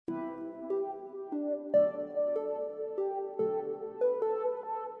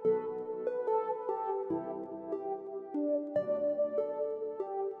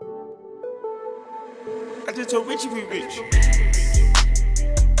just told Richie we rich.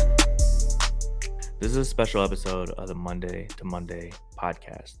 This is a special episode of the Monday to Monday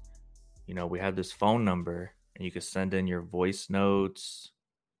podcast. You know, we have this phone number and you can send in your voice notes.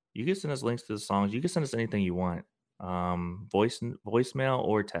 You can send us links to the songs. You can send us anything you want. Voicemail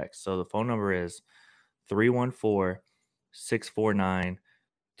or text. So the phone number is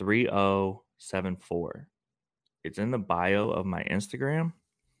 314-649-3074. It's in the bio of my Instagram.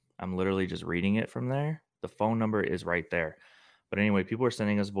 I'm literally just reading it from there. The phone number is right there. But anyway, people are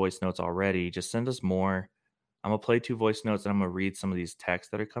sending us voice notes already. Just send us more. I'm going to play 2 voice notes and I'm going to read some of these texts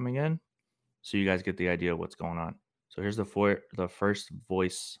that are coming in so you guys get the idea of what's going on. So here's the first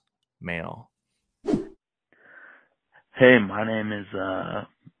voice mail. Hey, my name is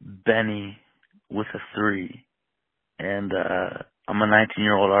Benny with a 3, and I'm a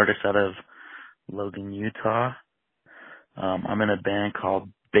 19-year-old artist out of Logan, Utah. I'm in a band called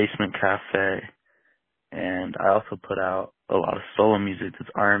Basement Cafe, and I also put out a lot of solo music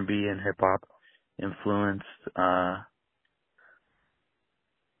that's R&B and hip-hop influenced.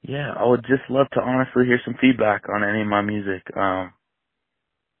 Yeah, I would just love to honestly hear some feedback on any of my music. We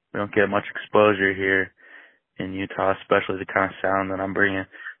don't get much exposure here in Utah, especially the kind of sound that I'm bringing.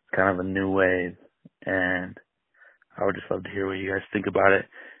 It's kind of a new wave, and I would just love to hear what you guys think about it.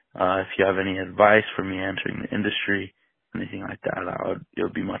 If you have any advice for me entering the industry, anything like that, it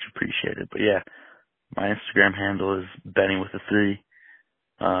would be much appreciated. But yeah, my Instagram handle is Benny with a 3,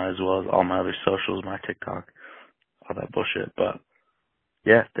 as well as all my other socials, my TikTok, all that bullshit. But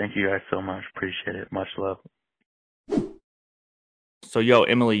yeah, thank you guys so much. Appreciate it. Much love. So, yo,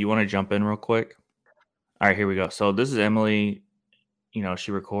 Emily, you want to jump in real quick? All right, here we go. So this is Emily. You know,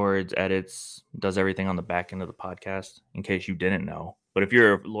 she records, edits, does everything on the back end of the podcast, in case you didn't know. But if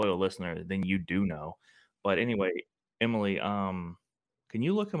you're a loyal listener, then you do know. But anyway, Emily, can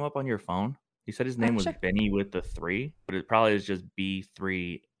you look him up on your phone? He said his name was Sure. Benny with the 3, but it probably is just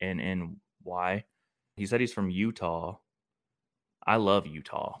B3NNY. He said he's from Utah. I love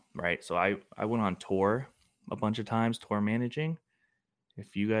Utah, right? So I went on tour a bunch of times, tour managing.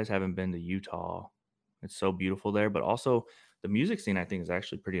 If you guys haven't been to Utah, it's so beautiful there. But also the music scene, I think, is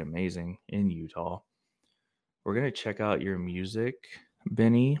actually pretty amazing in Utah. We're going to check out your music,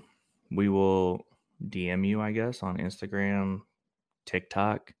 Benny. We will DM you, I guess, on Instagram,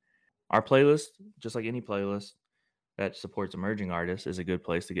 TikTok. Our playlist, just like any playlist that supports emerging artists, is a good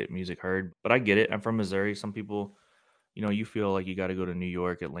place to get music heard. But I get it. I'm from Missouri. Some people, you know, you feel like you got to go to New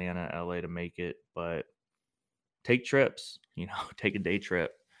York, Atlanta, LA to make it. But take trips, you know, take a day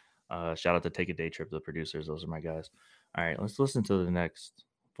trip. Shout out to Take a Day Trip, the producers. Those are my guys. All right, let's listen to the next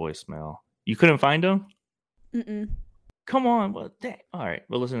voicemail. You couldn't find them? Mm-mm. Come on. Well, dang. All right,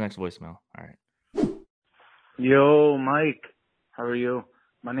 we'll listen to the next voicemail. All right. Yo, Mike. How are you?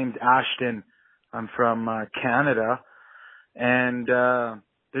 My name's Ashton. I'm from Canada. And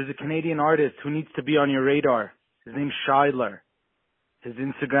there's a Canadian artist who needs to be on your radar. His name's Shyler. His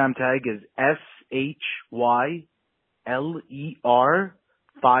Instagram tag is SHYLER57.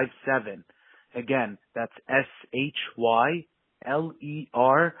 Again, that's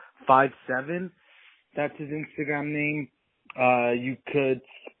SHYLER57. That's his Instagram name. You could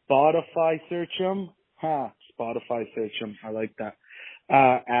Spotify search him. Spotify search him. I like that.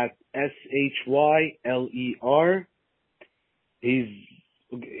 At SHYLER.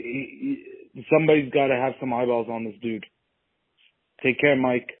 Somebody's got to have some eyeballs on this dude. Take care,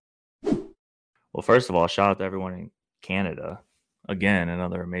 Mike. Well, first of all, shout out to everyone in Canada. Again,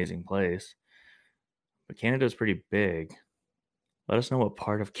 another amazing place. But Canada is pretty big. Let us know what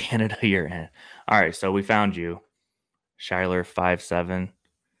part of Canada you're in. All right, so we found you. Shyler57.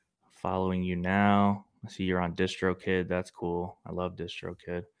 Following you now. I see you're on DistroKid. That's cool. I love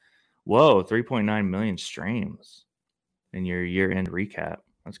DistroKid. Whoa, 3.9 million streams in your year-end recap.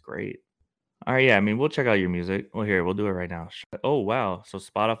 That's great. All right, yeah, I mean, we'll check out your music. Well, here, we'll do it right now. Oh, wow. So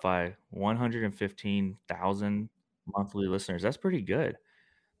Spotify, 115,000 monthly listeners. That's pretty good.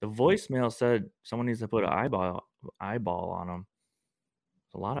 The voicemail said someone needs to put an eyeball on him.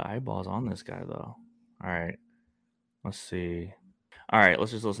 There's a lot of eyeballs on this guy, though. All right, let's see. All right,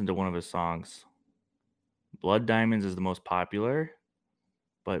 let's just listen to one of his songs. Blood Diamonds is the most popular,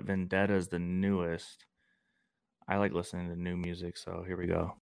 but Vendetta is the newest. I like listening to new music, so here we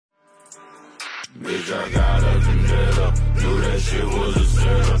go. Bitch, I got a vendetta. Knew that shit was a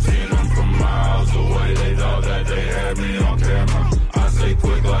setup. Seen them from miles away. They thought that they had me on camera. I stay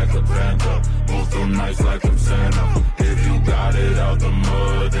quick like a panther. Move through nights like I'm Santa. If you got it out the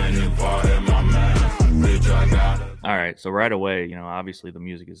mud, then you part in my man. Bitch, I got it. All right, so right away, you know, obviously the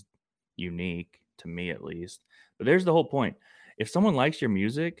music is unique, to me at least. But there's the whole point. If someone likes your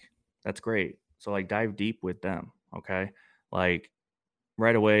music, that's great. So like dive deep with them. Okay. Like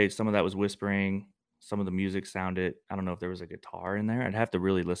right away, some of that was whispering. Some of the music sounded, I don't know if there was a guitar in there. I'd have to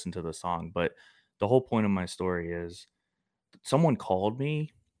really listen to the song. But the whole point of my story is someone called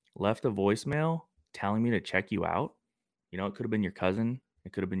me, left a voicemail telling me to check you out. You know, it could have been your cousin,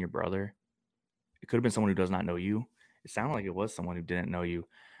 it could have been your brother, it could have been someone who does not know you. It sounded like it was someone who didn't know you.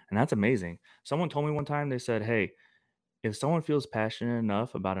 And that's amazing. Someone told me one time, they said, hey, if someone feels passionate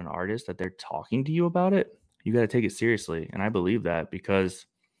enough about an artist that they're talking to you about it, you got to take it seriously. And I believe that because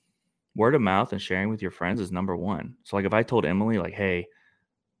word of mouth and sharing with your friends is number one. So, like, if I told Emily, like, hey,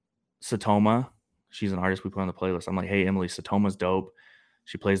 Satoma, she's an artist we put on the playlist. I'm like, hey, Emily, Satoma's dope.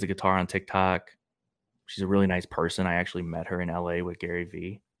 She plays the guitar on TikTok. She's a really nice person. I actually met her in LA with Gary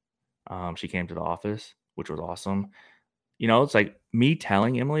Vee. She came to the office, which was awesome. You know, it's like me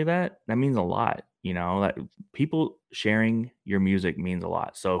telling Emily that means a lot. You know, that people sharing your music means a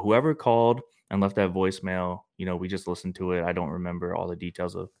lot. So whoever called and left that voicemail, you know, we just listened to it. I don't remember all the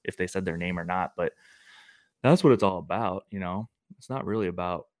details of if they said their name or not, but that's what it's all about. You know, it's not really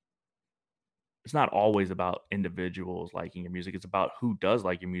about, it's not always about individuals liking your music. It's about who does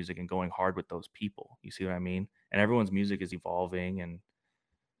like your music and going hard with those people. You see what I mean? And everyone's music is evolving, and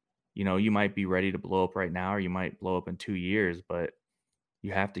you know, you might be ready to blow up right now or you might blow up in 2 years, but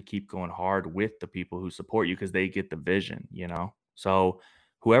you have to keep going hard with the people who support you because they get the vision, you know? So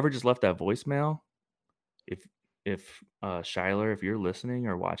whoever just left that voicemail, if Shyler, if you're listening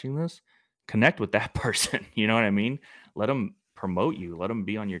or watching this, connect with that person. You know what I mean? Let them promote you. Let them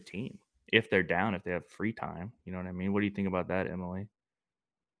be on your team if they're down, if they have free time. You know what I mean? What do you think about that, Emily?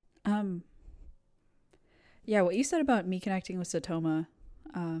 Yeah, what you said about me connecting with Satoma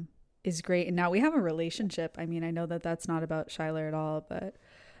is great. And now we have a relationship. I mean, I know that that's not about Shyler at all, but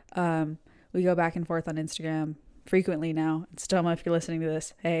we go back and forth on Instagram frequently now. Satoma, if you're listening to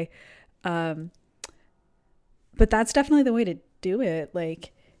this, hey. But that's definitely the way to do it.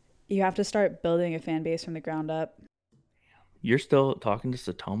 Like, you have to start building a fan base from the ground up. You're still talking to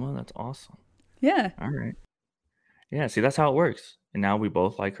Satoma? That's awesome. Yeah. All right. Yeah, see, that's how it works. And now we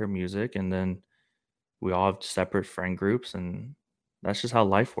both like her music, and then we all have separate friend groups, and that's just how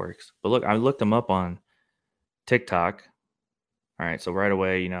life works. But look, I looked him up on TikTok. All right, so right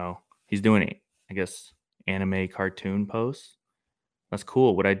away, you know, he's doing it, I guess, anime cartoon posts. That's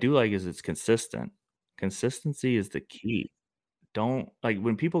cool. What I do like is it's consistent. Consistency is the key. Don't like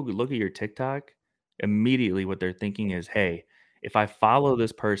when people look at your TikTok, immediately what they're thinking is, hey, if I follow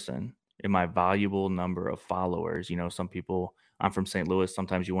this person in my valuable number of followers, you know, some people, I'm from St. Louis,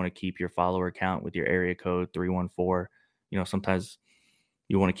 sometimes you want to keep your follower count with your area code 314. You know, sometimes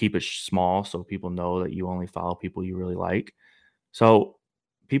you want to keep it small so people know that you only follow people you really like. So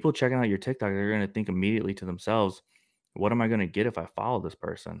people checking out your TikTok, they're going to think immediately to themselves, what am I going to get if I follow this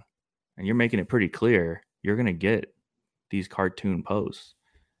person? And you're making it pretty clear you're going to get these cartoon posts.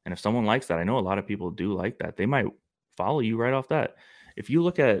 And if someone likes that, I know a lot of people do like that, they might follow you right off that. If you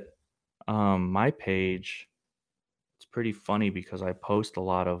look at my page, it's pretty funny because I post a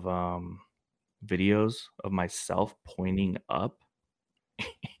lot of videos of myself pointing up,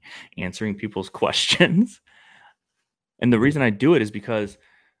 answering people's questions. And the reason I do it is because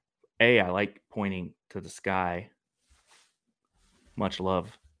I like pointing to the sky. Much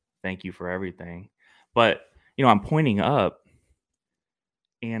love. Thank you for everything. But, you know, I'm pointing up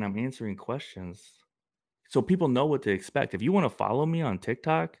and I'm answering questions so people know what to expect. If you want to follow me on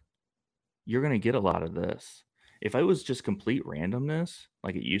TikTok, you're going to get a lot of this. If it was just complete randomness,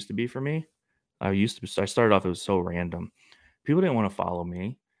 like it used to be for me, I started off, it was so random. People didn't want to follow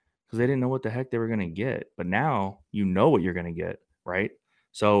me because they didn't know what the heck they were going to get. But now you know what you're going to get, right?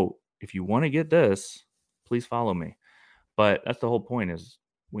 So if you want to get this, please follow me. But that's the whole point is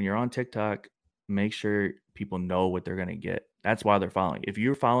when you're on TikTok, make sure people know what they're going to get. That's why they're following. If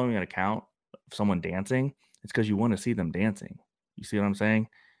you're following an account of someone dancing, it's because you want to see them dancing. You see what I'm saying?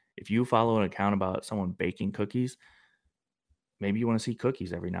 If you follow an account about someone baking cookies, maybe you want to see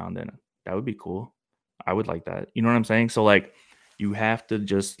cookies every now and then. That would be cool. I would like that. You know what I'm saying? So like you have to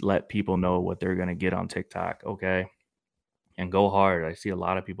just let people know what they're going to get on TikTok, okay? And go hard. I see a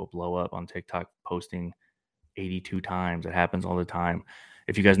lot of people blow up on TikTok posting 82 times. It happens all the time.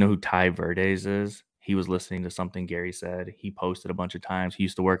 If you guys know who Ty Verdes is, he was listening to something Gary said. He posted a bunch of times. He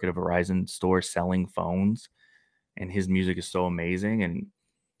used to work at a Verizon store selling phones, and his music is so amazing. And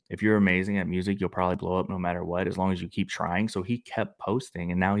if you're amazing at music, you'll probably blow up no matter what, as long as you keep trying. So he kept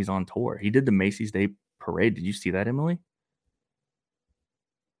posting, and now he's on tour. He did the Macy's Day Parade. Did you see that, Emily?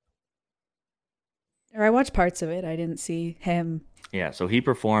 Or I watched parts of it. I didn't see him. Yeah, so he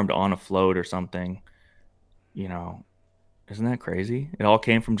performed on a float or something. You know, Isn't that crazy? It all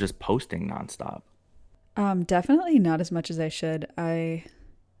came from just posting nonstop. Definitely not as much as I should.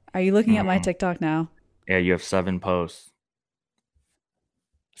 Are you looking at my TikTok now? Yeah, you have 7 posts.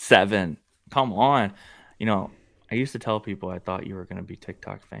 7. Come on. You know, I used to tell people I thought you were going to be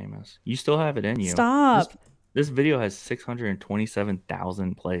TikTok famous. You still have it in you. Stop. This video has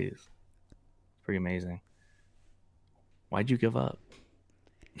 627,000 plays. Pretty amazing. Why'd you give up?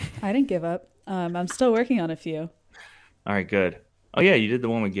 I didn't give up. I'm still working on a few. All right, good. Oh, yeah, you did the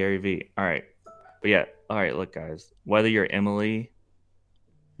one with Gary Vee. All right. But yeah, all right, look, guys. Whether you're Emily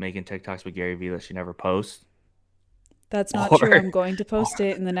making TikToks with Gary Vee that she never posts. That's not true. I'm going to post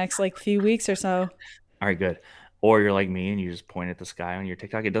it in the next few weeks or so. All right, good. Or you're like me and you just point at the sky on your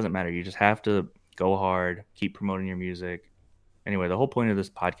TikTok. It doesn't matter. You just have to go hard, keep promoting your music. Anyway, the whole point of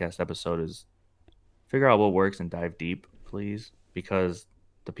this podcast episode is figure out what works and dive deep, please, because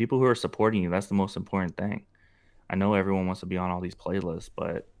the people who are supporting you, that's the most important thing. I know everyone wants to be on all these playlists,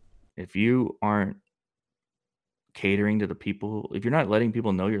 but if you aren't catering to the people, if you're not letting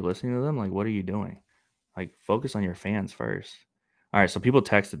people know you're listening to them, like, what are you doing? Like, focus on your fans first. All right, so people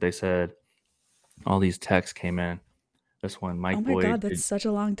texted. They said all these texts came in. This one, Mike Boyd. Oh my God, that's such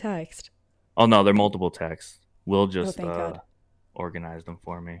a long text. Oh, no, they're multiple texts. We'll just organize them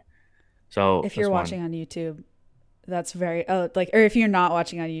for me. So if you're watching on YouTube, that's very, or if you're not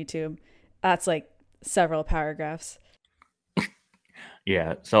watching on YouTube, that's like several paragraphs.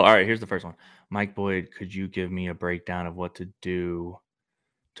 Yeah. So, all right, here's the first one. Mike Boyd, could you give me a breakdown of what to do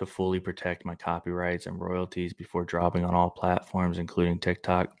to fully protect my copyrights and royalties before dropping on all platforms, including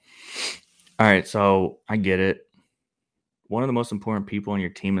TikTok? All right, so I get it. One of the most important people on your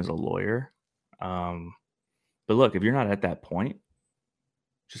team is a lawyer. But look, if you're not at that point,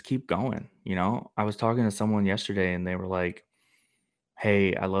 just keep going. You know, I was talking to someone yesterday and they were like,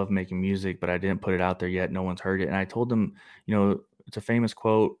 hey, I love making music, but I didn't put it out there yet. No one's heard it. And I told them, you know, it's a famous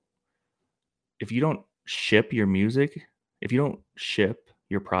quote. If you don't ship your music, if you don't ship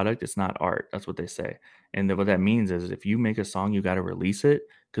your product, it's not art. That's what they say. And what that means is if you make a song, you got to release it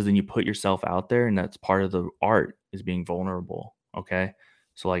because then you put yourself out there, and that's part of the art is being vulnerable. Okay.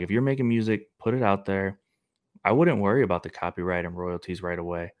 So like if you're making music, put it out there. I wouldn't worry about the copyright and royalties right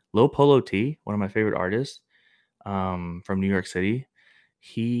away. Lil Polo T, one of my favorite artists from New York City,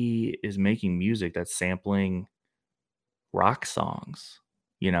 he is making music that's sampling rock songs,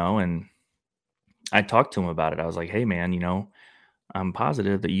 you know, and I talked to him about it. I was like, hey, man, you know, I'm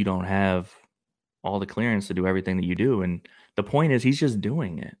positive that you don't have all the clearance to do everything that you do. And the point is, he's just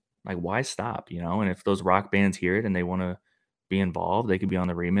doing it. Like, why stop, you know? And if those rock bands hear it and they want to be involved, they could be on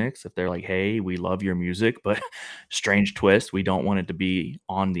the remix. If they're like, hey, we love your music, but strange twist, we don't want it to be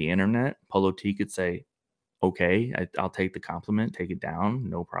on the internet, Polo T could say, okay, I'll take the compliment, take it down,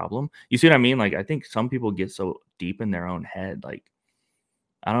 no problem. You see what I mean? Like, I think some people get so deep in their own head. Like,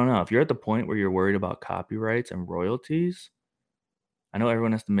 I don't know. If you're at the point where you're worried about copyrights and royalties, I know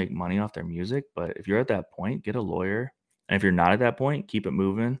everyone has to make money off their music, but if you're at that point, get a lawyer. And if you're not at that point, keep it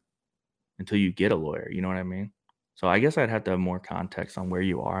moving until you get a lawyer. You know what I mean? So I guess I'd have to have more context on where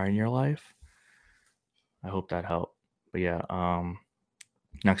you are in your life. I hope that helped. But yeah,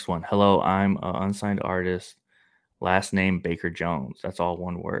 next one. Hello, I'm an unsigned artist. Last name Baker Jones. That's all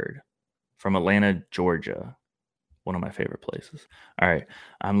one word. From Atlanta, Georgia. One of my favorite places. All right.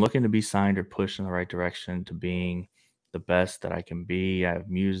 I'm looking to be signed or pushed in the right direction to being the best that I can be. I have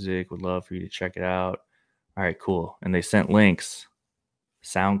music. Would love for you to check it out. All right, cool. And they sent links.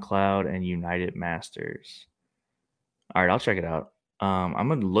 SoundCloud and United Masters. All right, I'll check it out. I'm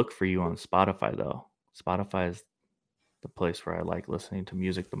going to look for you on Spotify, though. Spotify is the place where I like listening to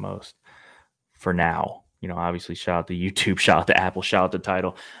music the most for now. You know, obviously, shout out to YouTube, shout out to Apple, shout out to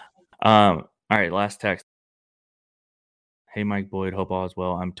Tidal. All right, last text. Hey, Mike Boyd, hope all is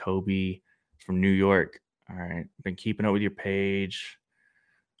well. I'm Toby from New York. All right, been keeping up with your page.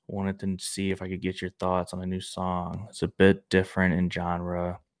 Wanted to see if I could get your thoughts on a new song. It's a bit different in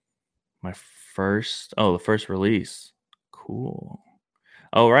genre. The first release. Cool.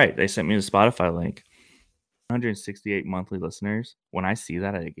 Oh, right. They sent me the Spotify link. 168 monthly listeners. When I see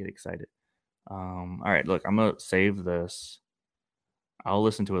that, I get excited. All right, look, I'm going to save this. I'll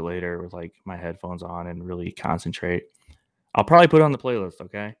listen to it later with like my headphones on and really concentrate. I'll probably put it on the playlist,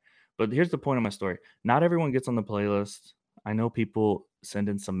 okay? But here's the point of my story. Not everyone gets on the playlist. I know people send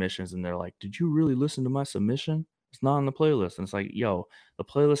in submissions and they're like, did you really listen to my submission? It's not on the playlist. And it's like, yo, the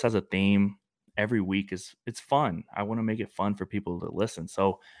playlist has a theme. Every week it's fun. I want to make it fun for people to listen.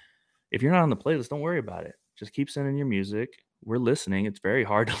 So if you're not on the playlist, don't worry about it. Just keep sending your music. We're listening. It's very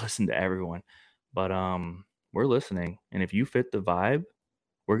hard to listen to everyone, but we're listening. And if you fit the vibe,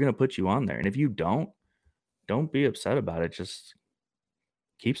 we're going to put you on there. And if you don't don't be upset about it. Just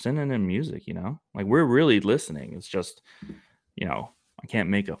keep sending in music, Like we're really listening. It's just, I can't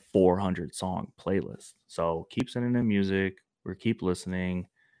make a 400 song playlist. So keep sending in music. We keep listening.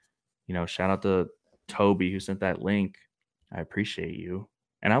 Shout out to Toby who sent that link. I appreciate you.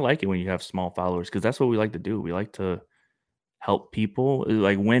 And I like it when you have small followers because that's what we like to do. We like to help people,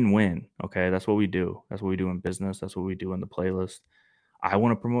 like win-win. Okay. That's what we do. That's what we do in business. That's what we do in the playlist. I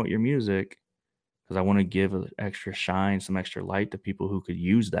want to promote your music because I want to give an extra shine, some extra light to people who could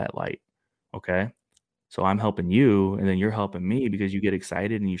use that light. Okay. So I'm helping you and then you're helping me because you get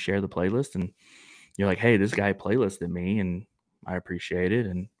excited and you share the playlist and you're like, hey, this guy playlisted me and I appreciate it.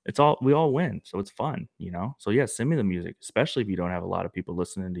 And we all win. So it's fun. So yeah, send me the music, especially if you don't have a lot of people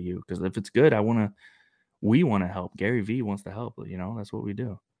listening to you. Because if it's good, we want to help. Gary Vee wants to help, that's what we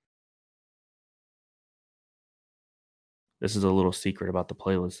do. This is a little secret about the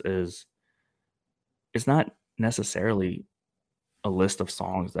playlist is it's not necessarily a list of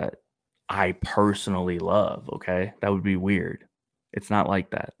songs that I personally love, okay? That would be weird. It's not like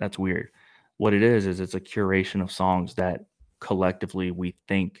that. That's weird. What it is it's a curation of songs that collectively we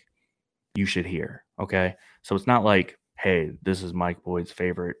think you should hear, okay? So it's not like, hey, this is Mike Boyd's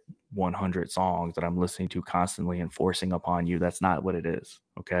favorite 100 songs that I'm listening to constantly and forcing upon you. That's not what it is,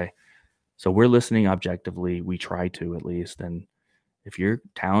 okay? So we're listening objectively. We try to at least. And if you're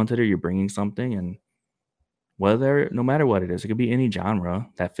talented or you're bringing something and no matter what it is, it could be any genre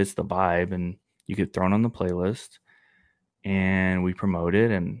that fits the vibe and you get thrown on the playlist and we promote it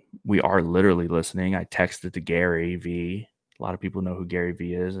and we are literally listening. I texted to Gary Vee. A lot of people know who Gary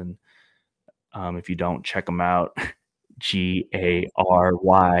Vee is. And if you don't, check him out. GaryVee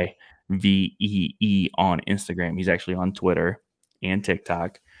on Instagram. He's actually on Twitter and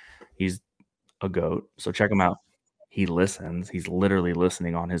TikTok. He's a goat. So check him out. He listens. He's literally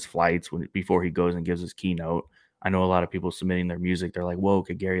listening on his flights before he goes and gives his keynote. I know a lot of people submitting their music. They're like, whoa,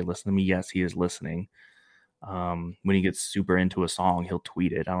 could Gary listen to me? Yes, he is listening. When he gets super into a song, he'll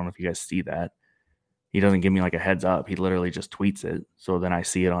tweet it. I don't know if you guys see that. He doesn't give me like a heads up. He literally just tweets it. So then I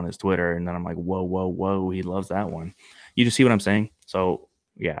see it on his Twitter and then I'm like, whoa. He loves that one. You just see what I'm saying? So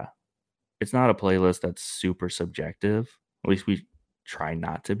yeah, it's not a playlist that's super subjective. At least we try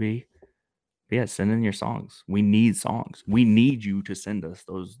not to be. But yeah, send in your songs. We need songs. We need you to send us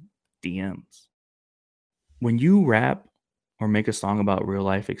those DMs. When you rap or make a song about real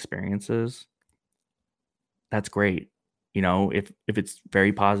life experiences, that's great. If it's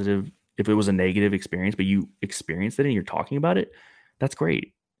very positive, if it was a negative experience, but you experienced it and you're talking about it, that's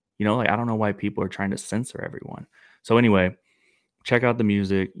great. Like I don't know why people are trying to censor everyone. So anyway, check out the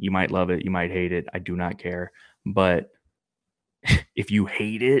music. You might love it. You might hate it. I do not care. But if you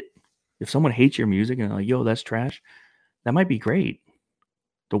hate it, if someone hates your music and they're like, yo, that's trash, that might be great.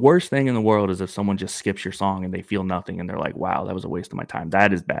 The worst thing in the world is if someone just skips your song and they feel nothing and they're like, wow, that was a waste of my time.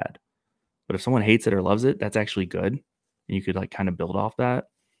 That is bad. But if someone hates it or loves it, that's actually good. And you could like kind of build off that.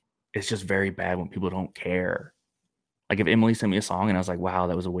 It's just very bad when people don't care. Like if Emily sent me a song and I was like, wow,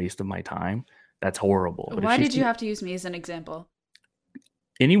 that was a waste of my time, that's horrible. But why did you have to use me as an example?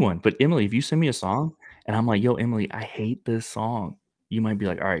 Anyone. But Emily, if you send me a song and I'm like, yo, Emily, I hate this song, you might be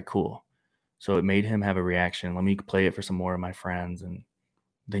like, all right, cool. So it made him have a reaction. Let me play it for some more of my friends. And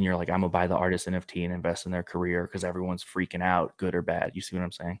then you're like, I'm going to buy the artist NFT and invest in their career because everyone's freaking out, good or bad. You see what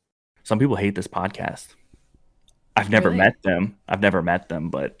I'm saying? Some people hate this podcast. I've never met them.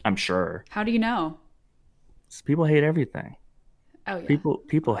 But I'm sure. How do you know? People hate everything. Oh, yeah.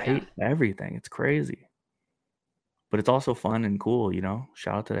 People hate everything. It's crazy. But it's also fun and cool,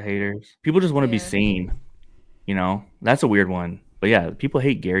 Shout out to the haters. People just want to be seen, That's a weird one. But yeah, people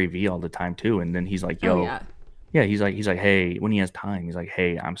hate Gary Vee all the time too. And then he's like, yo, yeah, he's like, hey, when he has time, he's like,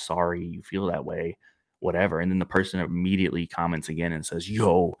 hey, I'm sorry you feel that way, whatever. And then the person immediately comments again and says,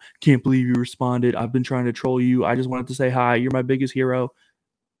 yo, can't believe you responded. I've been trying to troll you. I just wanted to say hi. You're my biggest hero.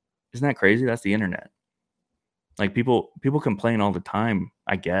 Isn't that crazy? That's the internet. Like people complain all the time,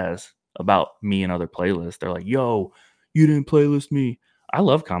 I guess, about me and other playlists. They're like, yo, you didn't playlist me. I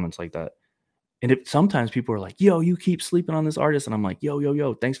love comments like that. And sometimes people are like, yo, you keep sleeping on this artist. And I'm like,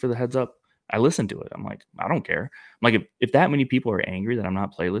 yo, thanks for the heads up. I listen to it. I'm like, I don't care. I'm like, if that many people are angry that I'm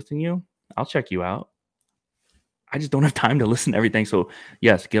not playlisting you, I'll check you out. I just don't have time to listen to everything. So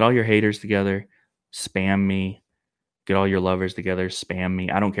yes, get all your haters together, spam me, get all your lovers together, spam me.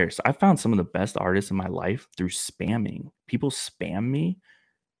 I don't care. So I found some of the best artists in my life through spamming. People spam me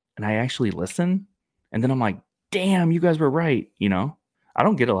and I actually listen. And then I'm like, damn, you guys were right. I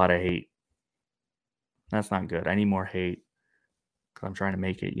don't get a lot of hate. That's not good. I need more hate because I'm trying to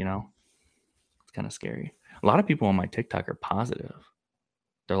make it, It's kind of scary. A lot of people on my TikTok are positive.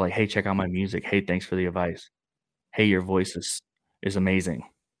 They're like, hey, check out my music. Hey, thanks for the advice. hey, your voice is amazing.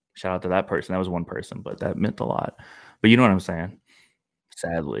 Shout out to that person. That was one person, but that meant a lot. But you know what I'm saying?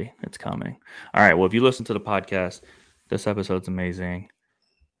 Sadly, it's coming. All right. Well, if you listen to the podcast, this episode's amazing.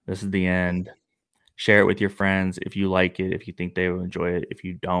 This is the end. Share it with your friends if you like it, if you think they will enjoy it. If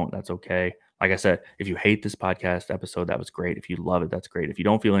you don't, that's okay. Like I said, if you hate this podcast episode, that was great. If you love it, that's great. If you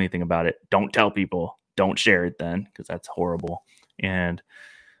don't feel anything about it, don't tell people. Don't share it then, because that's horrible. And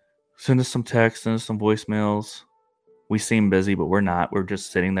send us some texts, send us some voicemails. We seem busy, but we're not. We're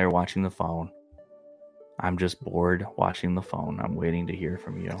just sitting there watching the phone. I'm just bored watching the phone. I'm waiting to hear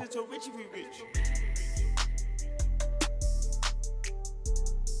from you.